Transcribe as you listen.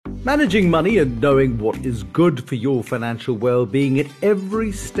Managing money and knowing what is good for your financial well-being at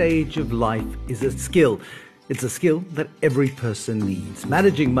every stage of life is a skill. It's a skill that every person needs.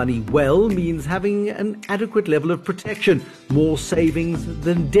 Managing money well means having an adequate level of protection, more savings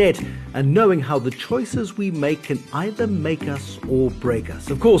than debt, and knowing how the choices we make can either make us or break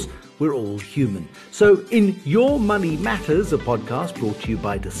us. Of course, we're all human. So in Your Money Matters, a podcast brought to you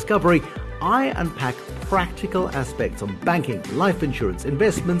by Discovery, I unpack practical aspects on banking, life insurance,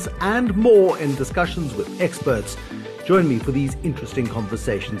 investments, and more in discussions with experts. Join me for these interesting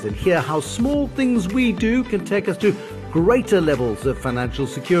conversations and hear how small things we do can take us to greater levels of financial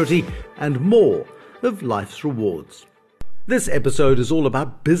security and more of life's rewards. This episode is all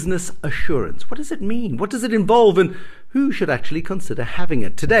about business assurance. What does it mean? What does it involve? And who should actually consider having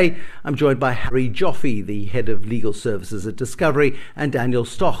it? Today, I'm joined by Harry Joffe, the head of legal services at Discovery, and Daniel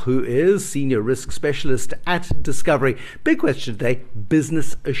Stoch, who is senior risk specialist at Discovery. Big question today,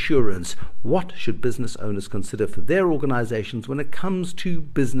 business assurance. What should business owners consider for their organizations when it comes to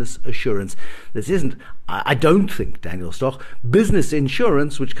business assurance? This isn't, I don't think, Daniel Stoch, business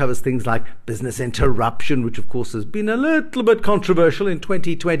insurance, which covers things like business interruption, which of course has been a little bit controversial in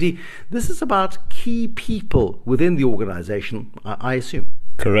 2020. This is about key people within the organization, I assume.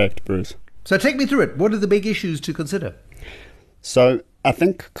 Correct, Bruce. So take me through it. What are the big issues to consider? So I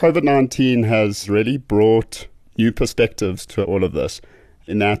think COVID-19 has really brought new perspectives to all of this,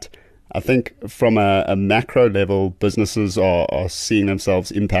 in that I think from a macro level, businesses are seeing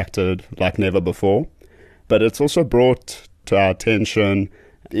themselves impacted like never before. But it's also brought to our attention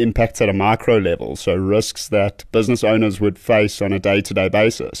impacts at a micro level, so risks that business owners would face on a day-to-day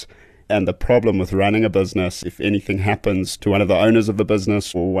basis. And the problem with running a business if anything happens to one of the owners of the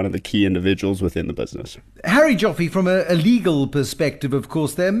business or one of the key individuals within the business. Harry Joffe, from a legal perspective, of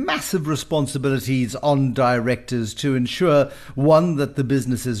course, there are massive responsibilities on directors to ensure, one, that the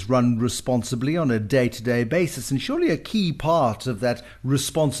business is run responsibly on a day-to-day basis. And surely a key part of that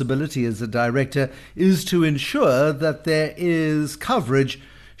responsibility as a director is to ensure that there is coverage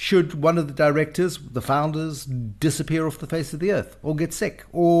should one of the directors, the founders, disappear off the face of the earth or get sick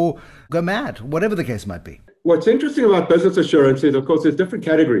or go mad, whatever the case might be. What's interesting about business assurance is, of course, there's different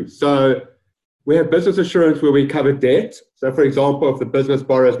categories. So we have business assurance where we cover debt. So, for example, if the business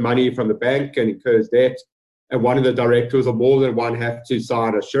borrows money from the bank and incurs debt, and one of the directors or more than one have to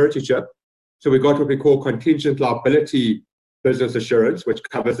sign a suretyship. So we've got what we call contingent liability business assurance, which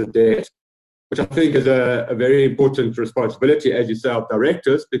covers the debt, which I think is a very important responsibility, as you say, of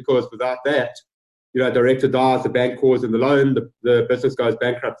directors, because without that, a director dies, the bank calls in the loan, the business goes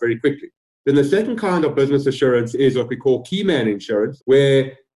bankrupt very quickly. Then the second kind of business assurance is what we call key man insurance,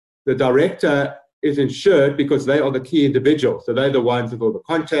 where the director is insured because they are the key individual. So they're the ones with all the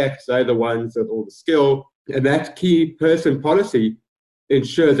contacts, they're the ones with all the skill. And that key person policy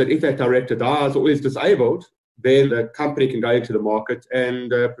ensures that if that director dies or is disabled, then the company can go into the market and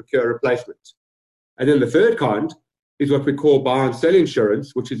procure a replacement. And then the third kind is what we call buy and sell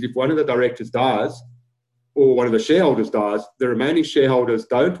insurance, which is if one of the directors dies or one of the shareholders dies, the remaining shareholders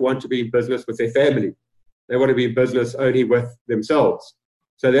don't want to be in business with their family. They want to be in business only with themselves.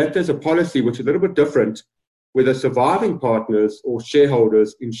 So that is a policy which is a little bit different, where the surviving partners or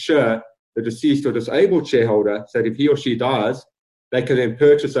shareholders insure the deceased or disabled shareholder so that if he or she dies, they can then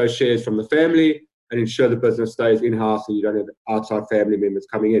purchase those shares from the family and ensure the business stays in-house and you don't have outside family members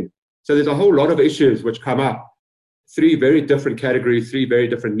coming in. So there's a whole lot of issues which come up, three very different categories, three very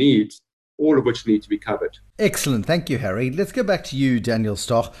different needs, all of which need to be covered. Excellent. Thank you, Harry. Let's go back to you, Daniel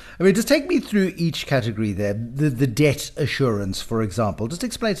Stoch. Just take me through each category there. The debt assurance, for example. Just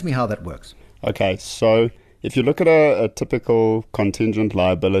explain to me how that works. Okay, so if you look at a typical contingent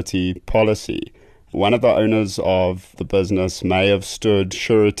liability policy, one of the owners of the business may have stood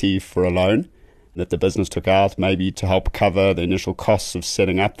surety for a loan that the business took out, maybe to help cover the initial costs of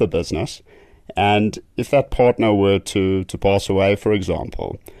setting up the business. And if that partner were to pass away, for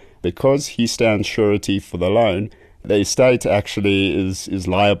example, because he stands surety for the loan, the estate actually is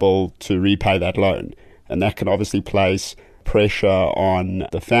liable to repay that loan. And that can obviously place pressure on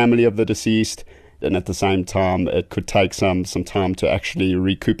the family of the deceased, and at the same time, it could take some time to actually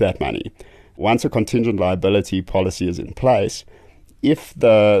recoup that money. Once a contingent liability policy is in place, if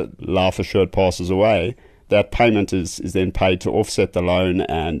the life assured passes away, that payment is then paid to offset the loan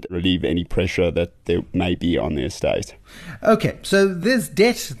and relieve any pressure that there may be on the estate. Okay, so there's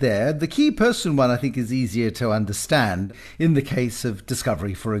debt there. The key person one, I think, is easier to understand. In the case of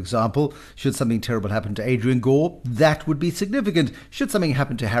Discovery, for example, should something terrible happen to Adrian Gore, that would be significant. Should something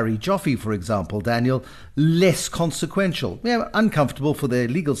happen to Harry Joffe, for example, Daniel, less consequential. Yeah, uncomfortable for their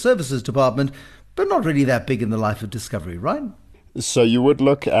legal services department, but not really that big in the life of Discovery, right? So you would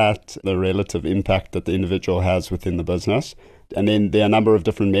look at the relative impact that the individual has within the business. And then there are a number of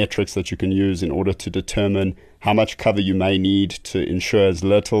different metrics that you can use in order to determine how much cover you may need to ensure as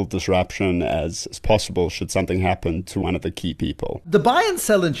little disruption as possible should something happen to one of the key people. The buy and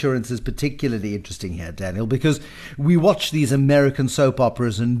sell insurance is particularly interesting here, Daniel, because we watch these American soap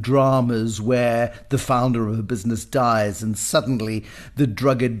operas and dramas where the founder of a business dies and suddenly the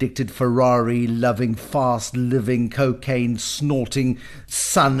drug-addicted, Ferrari-loving, fast-living, cocaine-snorting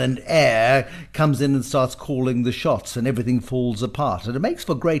son and heir comes in and starts calling the shots and everything falls apart. And it makes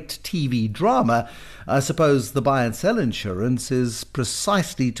for great TV drama. I suppose the buy and sell insurance is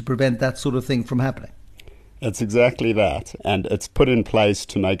precisely to prevent that sort of thing from happening. It's exactly that. And it's put in place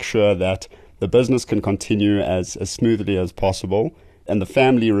to make sure that the business can continue as smoothly as possible and the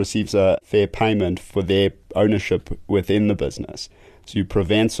family receives a fair payment for their ownership within the business. So you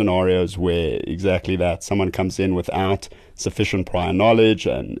prevent scenarios where exactly that, someone comes in without sufficient prior knowledge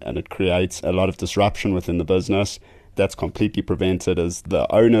and it creates a lot of disruption within the business. That's completely prevented, as the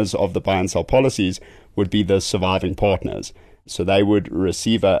owners of the buy and sell policies would be the surviving partners. So they would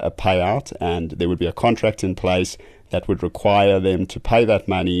receive a payout and there would be a contract in place that would require them to pay that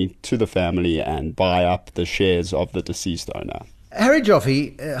money to the family and buy up the shares of the deceased owner. Harry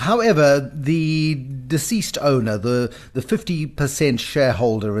Joffe, however, the deceased owner, the 50%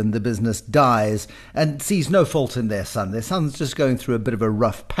 shareholder in the business, dies and sees no fault in their son. Their son's just going through a bit of a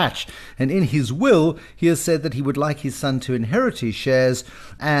rough patch. And in his will, he has said that he would like his son to inherit his shares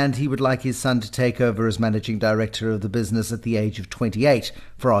and he would like his son to take over as managing director of the business at the age of 28,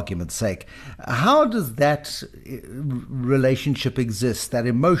 for argument's sake. How does that relationship exist, that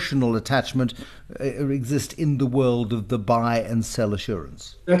emotional attachment exist in the world of the buy and sell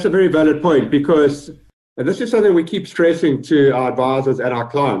assurance? That's a very valid point, because, and this is something we keep stressing to our advisors and our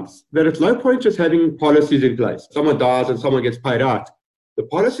clients, that it's no point just having policies in place. Someone dies and someone gets paid out. The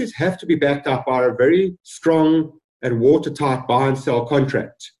policies have to be backed up by a very strong and watertight buy and sell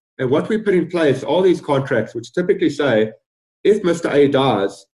contract. And what we put in place are these contracts which typically say, if Mr. A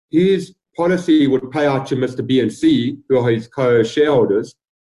dies, his policy would pay out to Mr. B and C, who are his co-shareholders,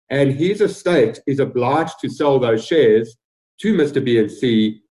 and his estate is obliged to sell those shares to Mr. B and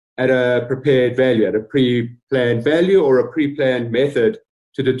C at a prepared value, at a pre-planned value or a pre-planned method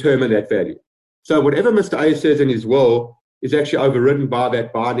to determine that value. So whatever Mr. A says in his will is actually overridden by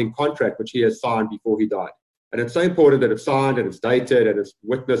that binding contract which he has signed before he died. And it's so important that it's signed and it's dated and it's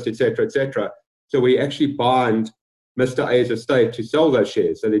witnessed, etc., etc. So we actually bind Mr. A's estate to sell those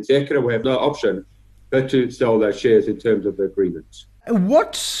shares. So the executor will have no option but to sell those shares in terms of the agreement.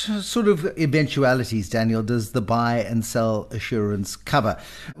 What sort of eventualities, Daniel, does the buy and sell assurance cover?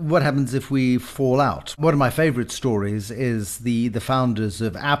 What happens if we fall out? One of my favorite stories is the founders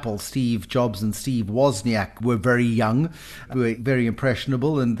of Apple, Steve Jobs and Steve Wozniak, were very young, were very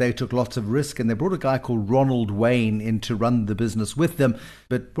impressionable, and they took lots of risk, and they brought a guy called Ronald Wayne in to run the business with them.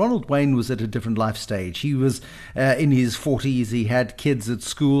 But Ronald Wayne was at a different life stage. He was in his 40s, he had kids at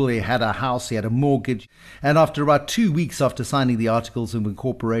school, he had a house, he had a mortgage, and after about 2 weeks after signing the articles of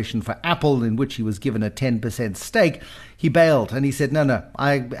incorporation for Apple, in which he was given a 10% stake, he bailed and he said, no,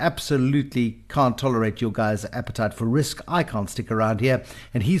 I absolutely can't tolerate your guys' appetite for risk. I can't stick around here.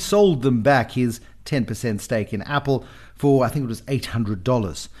 And he sold them back his 10% stake in Apple for, I think it was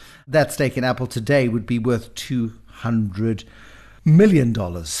 $800. That stake in Apple today would be worth $200 million,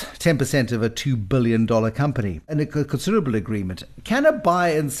 10% of a $2 billion company, and a considerable agreement. Can a buy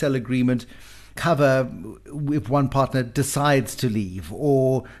and sell agreement cover if one partner decides to leave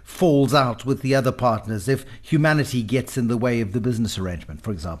or falls out with the other partners, if humanity gets in the way of the business arrangement,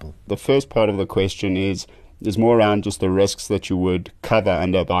 for example? The first part of the question is more around just the risks that you would cover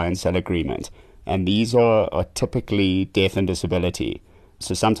under a buy and sell agreement. And these are typically death and disability.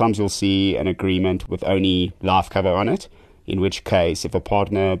 So sometimes you'll see an agreement with only life cover on it, in which case if a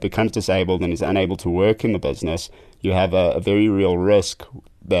partner becomes disabled and is unable to work in the business, you have a very real risk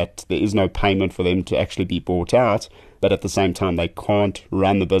that there is no payment for them to actually be bought out, but at the same time they can't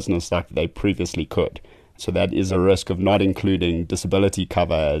run the business like they previously could. So that is a risk of not including disability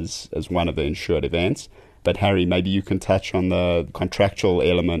cover as one of the insured events. But Harry, maybe you can touch on the contractual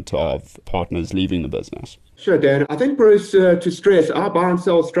element of partners leaving the business. Sure, Dan. I think, Bruce, to stress, our buy and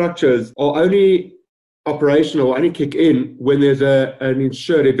sell structures are only operational, only kick in when there's an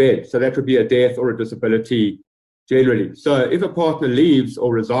insured event. So that would be a death or a disability generally. So if a partner leaves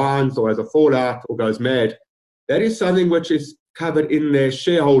or resigns or has a fallout or goes mad, that is something which is covered in their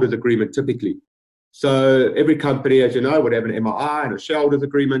shareholders agreement typically. So every company, as you know, would have an MRI and a shareholders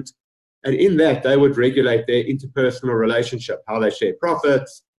agreement. And in that, they would regulate their interpersonal relationship, how they share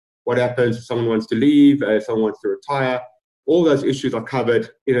profits, what happens if someone wants to leave, if someone wants to retire. all those issues are covered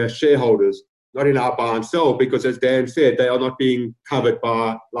in our shareholders, not in our buy and sell, because as Dan said, they are not being covered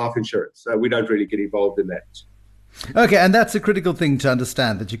by life insurance. So we don't really get involved in that. Okay, and that's a critical thing to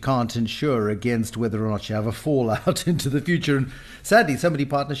understand, that you can't insure against whether or not you have a fallout into the future. And sadly, so many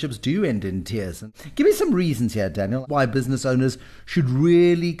partnerships do end in tears. And give me some reasons here, Daniel, why business owners should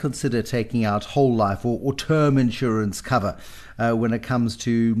really consider taking out whole life or term insurance cover when it comes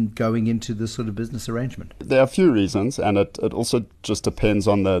to going into this sort of business arrangement. There are a few reasons, and it also just depends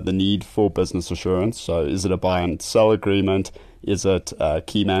on the need for business assurance. So is it a buy and sell agreement? Is it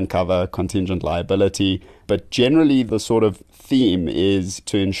key man cover, contingent liability? But generally, the sort of theme is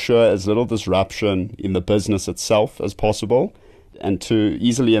to ensure as little disruption in the business itself as possible, and to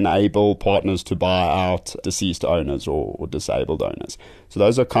easily enable partners to buy out deceased owners or disabled owners. So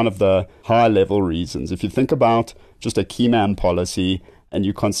those are kind of the high-level reasons. If you think about just a key man policy, and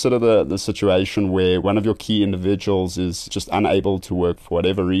you consider the situation where one of your key individuals is just unable to work for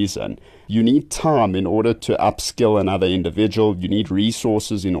whatever reason, you need time in order to upskill another individual. You need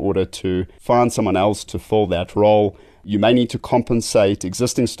resources in order to find someone else to fill that role. You may need to compensate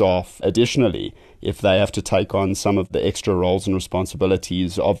existing staff additionally if they have to take on some of the extra roles and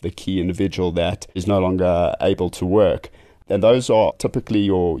responsibilities of the key individual that is no longer able to work. And those are typically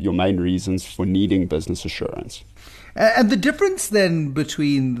your main reasons for needing business assurance. And the difference then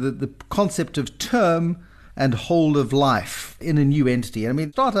between the concept of term and whole of life in a new entity. I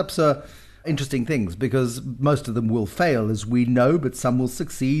mean, startups are interesting things because most of them will fail, as we know, but some will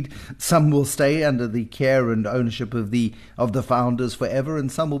succeed. Some will stay under the care and ownership of the founders forever,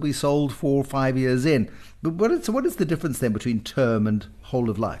 and some will be sold 4 or 5 years in. But what is the difference then between term and whole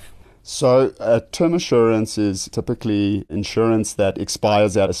of life? So term assurance is typically insurance that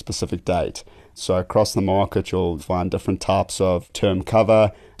expires at a specific date. So across the market, you'll find different types of term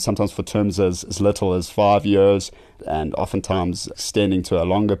cover, sometimes for terms as little as 5 years, and oftentimes extending to a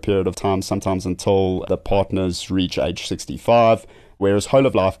longer period of time, sometimes until the partners reach age 65. Whereas whole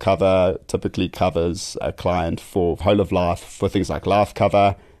of life cover typically covers a client for whole of life for things like life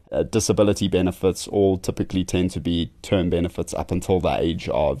cover, disability benefits, all typically tend to be term benefits up until the age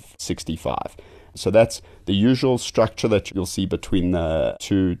of 65. So that's the usual structure that you'll see between the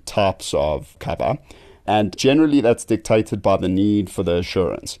two types of cover. And generally that's dictated by the need for the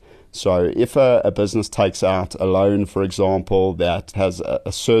assurance. So if a business takes out a loan, for example, that has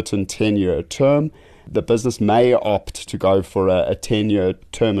a certain 10-year term, the business may opt to go for a 10-year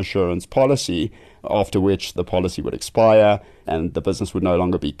term assurance policy, after which the policy would expire and the business would no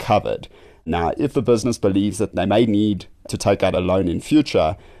longer be covered. Now, if the business believes that they may need to take out a loan in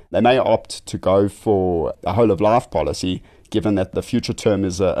future, they may opt to go for a whole of life policy, given that the future term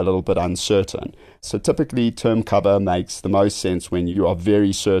is a little bit uncertain. So typically term cover makes the most sense when you are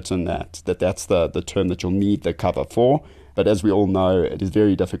very certain that that's the term that you'll need the cover for. But as we all know, it is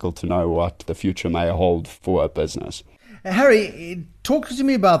very difficult to know what the future may hold for a business. Harry, talk to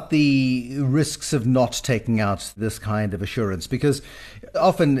me about the risks of not taking out this kind of assurance, because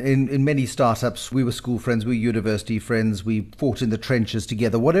often in many startups, we were school friends, we were university friends, we fought in the trenches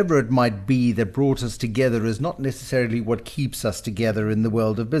together. Whatever it might be that brought us together is not necessarily what keeps us together in the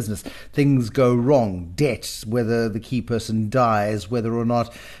world of business. Things go wrong, debts, whether the key person dies, whether or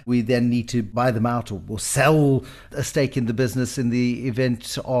not we then need to buy them out or sell a stake in the business in the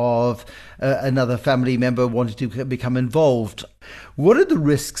event of another family member wanting to become involved. What are the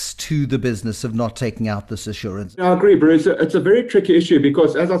risks to the business of not taking out this assurance? I agree, Bruce. It's a very tricky issue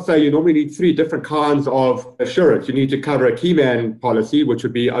because, as I say, you normally need 3 different kinds of assurance. You need to cover a key man policy, which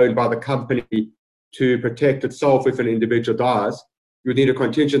would be owned by the company to protect itself if an individual dies. You would need a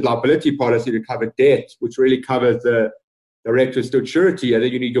contingent liability policy to cover debt, which really covers the director stood surety. And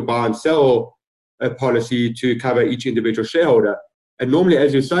then you need your buy and sell policy to cover each individual shareholder. And normally,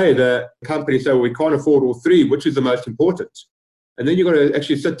 as you say, the company say, well, we can't afford all 3, which is the most important? And then you've got to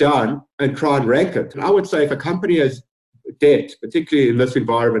actually sit down and try and rank it. And I would say if a company has debt, particularly in this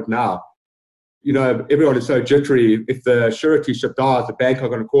environment now, you know, everyone is so jittery. If the suretyship dies, the bank are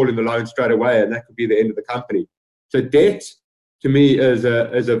going to call in the loan straight away, and that could be the end of the company. So debt, to me, is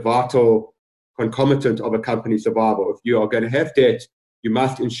a vital concomitant of a company survival. If you are going to have debt, you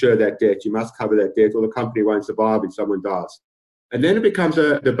must insure that debt. You must cover that debt, or the company won't survive if someone dies. And then it becomes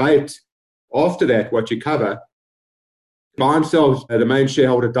a debate after that, what you cover. Buy and sell, the main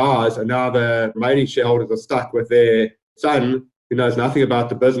shareholder dies, and now the remaining shareholders are stuck with their son who knows nothing about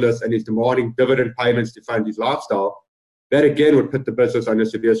the business and is demanding dividend payments to fund his lifestyle. That again would put the business under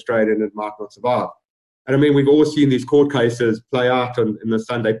severe strain and it might not survive. And I mean, we've all seen these court cases play out in the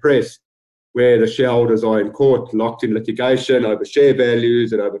Sunday press where the shareholders are in court, locked in litigation over share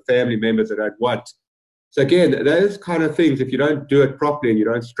values and over family members that don't want So again, those kind of things, if you don't do it properly and you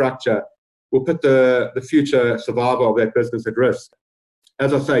don't structure, will put the future survival of that business at risk.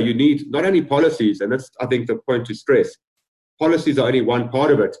 As I say, you need not only policies, and that's, I think, the point to stress. Policies are only one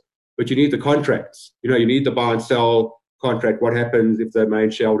part of it, but you need the contracts. You need the buy and sell contract. What happens if the main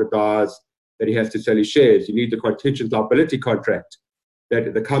shareholder dies, that he has to sell his shares? You need the contingent liability contract,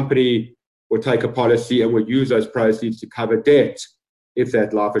 that the company will take a policy and will use those proceeds to cover debt if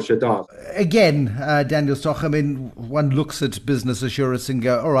that life assured dies. Again, Daniel Stoch, I mean, one looks at business assurance and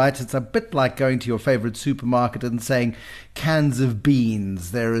go, all right, it's a bit like going to your favorite supermarket and saying cans of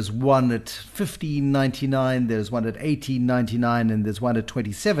beans. There is one at $15.99, there's one at $18.99, and there's one at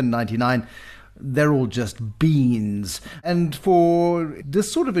 $27.99. They're all just beans. And for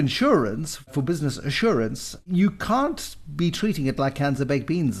this sort of insurance, for business assurance, you can't be treating it like cans of baked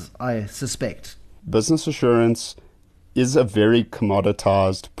beans, I suspect. Business assurance is a very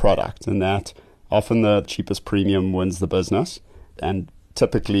commoditized product in that often the cheapest premium wins the business, and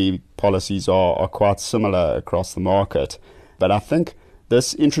typically policies are quite similar across the market. But I think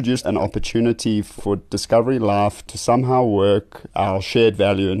this introduced an opportunity for Discovery Life to somehow work our shared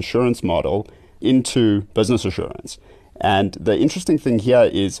value insurance model into business assurance. And the interesting thing here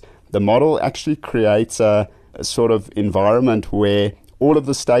is the model actually creates a sort of environment where all of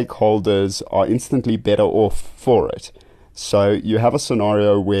the stakeholders are instantly better off for it. So you have a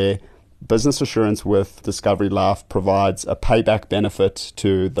scenario where business assurance with Discovery Life provides a payback benefit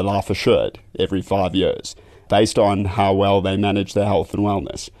to the life assured every 5 years based on how well they manage their health and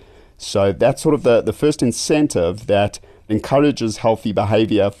wellness. So that's sort of the first incentive that encourages healthy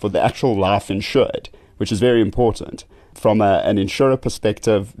behavior for the actual life insured, which is very important. From an insurer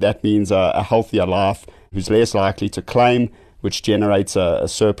perspective, that means a healthier life who's less likely to claim, which generates a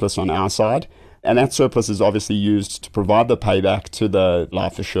surplus on our side. And that surplus is obviously used to provide the payback to the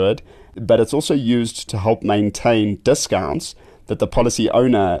life assured, but it's also used to help maintain discounts that the policy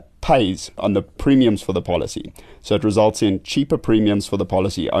owner pays on the premiums for the policy. So it results in cheaper premiums for the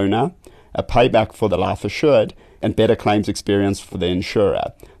policy owner, a payback for the life assured, and better claims experience for the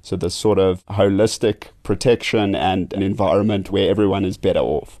insurer. So this sort of holistic protection and an environment where everyone is better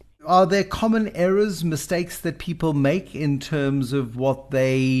off. Are there common errors, mistakes that people make in terms of what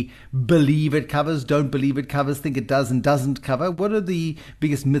they believe it covers, don't believe it covers, think it does and doesn't cover? What are the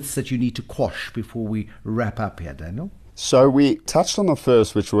biggest myths that you need to quash before we wrap up here, Daniel? So we touched on the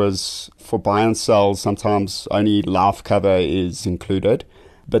first, which was for buy and sell, sometimes only life cover is included.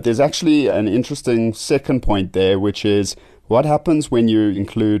 But there's actually an interesting second point there, which is what happens when you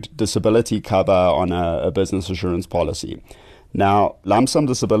include disability cover on a business assurance policy. Now, lump sum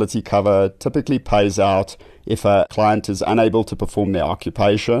disability cover typically pays out if a client is unable to perform their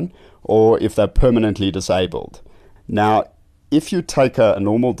occupation or if they're permanently disabled. Now, if you take a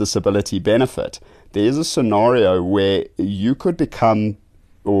normal disability benefit, there is a scenario where you could become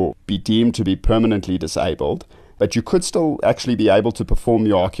or be deemed to be permanently disabled, but you could still actually be able to perform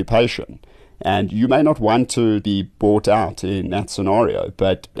your occupation. And you may not want to be bought out in that scenario,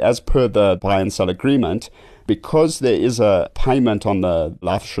 but as per the buy and sell agreement, because there is a payment on the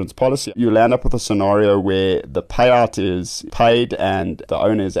life insurance policy, you'll end up with a scenario where the payout is paid and the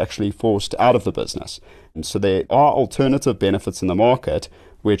owner is actually forced out of the business. And so there are alternative benefits in the market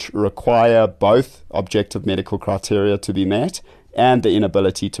which require both objective medical criteria to be met and the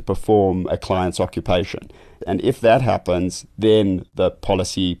inability to perform a client's occupation. And if that happens, then the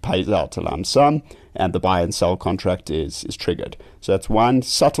policy pays out a lump sum and the buy and sell contract is triggered. So that's one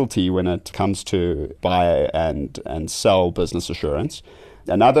subtlety when it comes to buy and sell business assurance.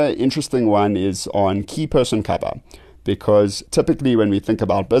 Another interesting one is on key person cover, because typically when we think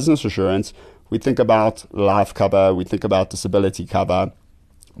about business assurance, we think about life cover, we think about disability cover,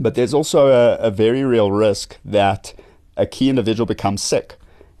 but there's also a very real risk that a key individual becomes sick.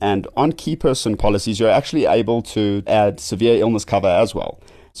 And on key person policies, you're actually able to add severe illness cover as well.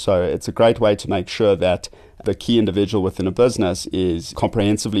 So it's a great way to make sure that the key individual within a business is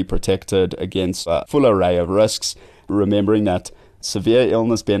comprehensively protected against a full array of risks, remembering that severe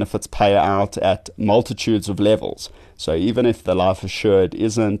illness benefits pay out at multitudes of levels. So even if the life assured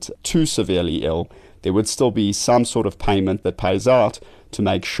isn't too severely ill, there would still be some sort of payment that pays out to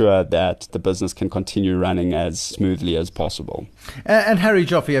make sure that the business can continue running as smoothly as possible. And Harry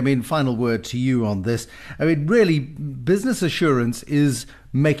Joffe, I mean, final word to you on this. I mean, really, business assurance is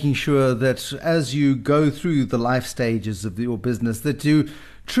making sure that as you go through the life stages of your business, that you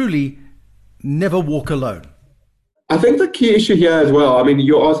truly never walk alone. I think the key issue here as well, I mean,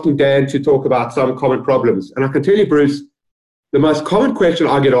 you're asking Dan to talk about some common problems. And I can tell you, Bruce, the most common question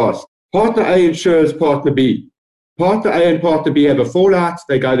I get asked, partner A insures partner B. Partner A and partner B have a fallout,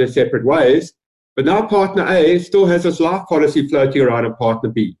 they go their separate ways, But now partner A still has this life policy floating around in partner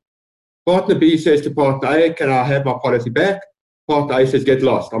B. Partner B says to partner A, can I have my policy back? Partner A says, get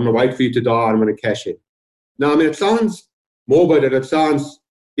lost. I'm going to wait for you to die and I'm going to cash in. Now, I mean, it sounds morbid and it sounds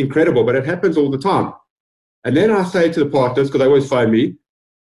incredible, but it happens all the time. And then I say to the partners, because they always phone me,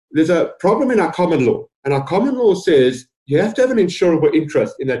 there's a problem in our common law. And our common law says you have to have an insurable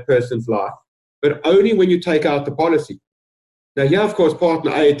interest in that person's life, but only when you take out the policy. Now, here, of course,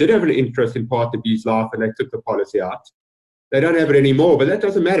 partner A did have an interest in partner B's life and they took the policy out. They don't have it anymore, but that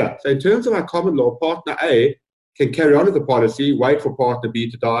doesn't matter. So in terms of our common law, partner A can carry on with the policy, wait for partner B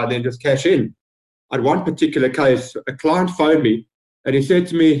to die, and then just cash in. On one particular case, a client phoned me and he said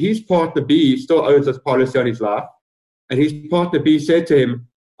to me, his partner B still owns this policy on his life. And his partner B said to him,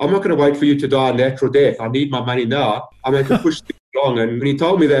 I'm not going to wait for you to die a natural death. I need my money now. I'm going to push things along. And when he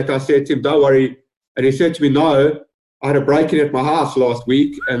told me that, I said to him, don't worry. And he said to me, no, I had a break-in at my house last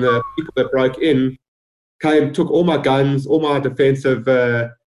week, and the people that broke in came, took all my guns, all my defensive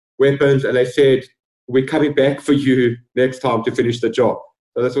weapons, and they said, we're coming back for you next time to finish the job.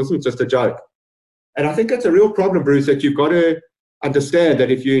 So this wasn't just a joke. And I think that's a real problem, Bruce, that you've got to understand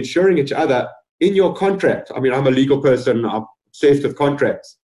that if you're insuring each other in your contract, I mean, I'm a legal person, I'm obsessed with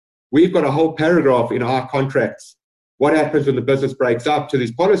contracts. We've got a whole paragraph in our contracts. What happens when the business breaks up to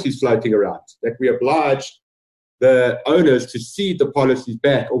these policies floating around? That we oblige the owners to cede the policies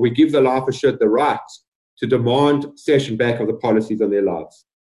back, or we give the life assured the right to demand cession back of the policies on their lives.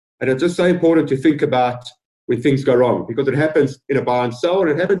 And it's just so important to think about when things go wrong, because it happens in a buy and sell, and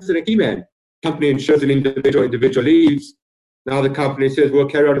it happens in a key man. Company insures an individual leaves. Now the company says, we'll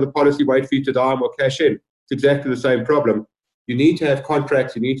carry on with the policy, wait for you to die, and we'll cash in. It's exactly the same problem. You need to have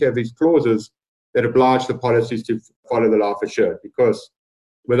contracts, you need to have these clauses that oblige the policies to follow the life assured, because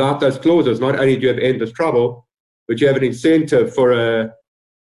without those clauses, not only do you have endless trouble, but you have an incentive for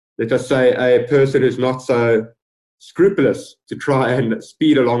let us say, a person who's not so scrupulous to try and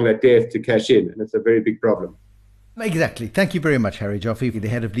speed along that death to cash in. And it's a very big problem. Exactly. Thank you very much, Harry Joffe, the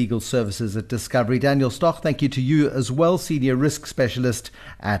Head of Legal Services at Discovery. Daniel Stock, thank you to you as well, Senior Risk Specialist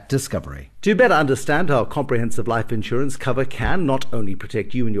at Discovery. To better understand how comprehensive life insurance cover can not only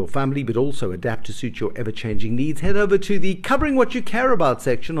protect you and your family, but also adapt to suit your ever-changing needs, head over to the Covering What You Care About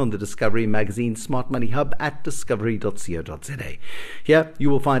section on the Discovery Magazine Smart Money Hub at discovery.co.za. Here,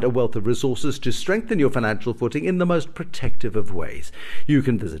 you will find a wealth of resources to strengthen your financial footing in the most protective of ways. You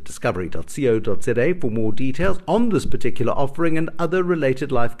can visit discovery.co.za for more details on this particular offering and other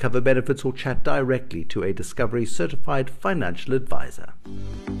related life cover benefits, or chat directly to a Discovery certified financial advisor.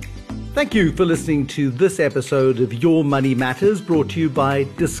 Thank you for listening to this episode of Your Money Matters, brought to you by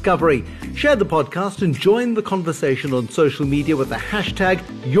Discovery. Share the podcast and join the conversation on social media with the hashtag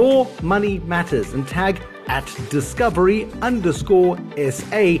Your Money Matters and tag at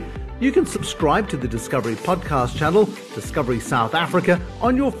Discovery_SA. You can subscribe to the Discovery podcast channel, Discovery South Africa,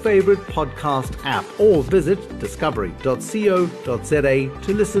 on your favorite podcast app, or visit discovery.co.za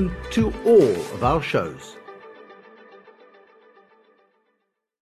to listen to all of our shows.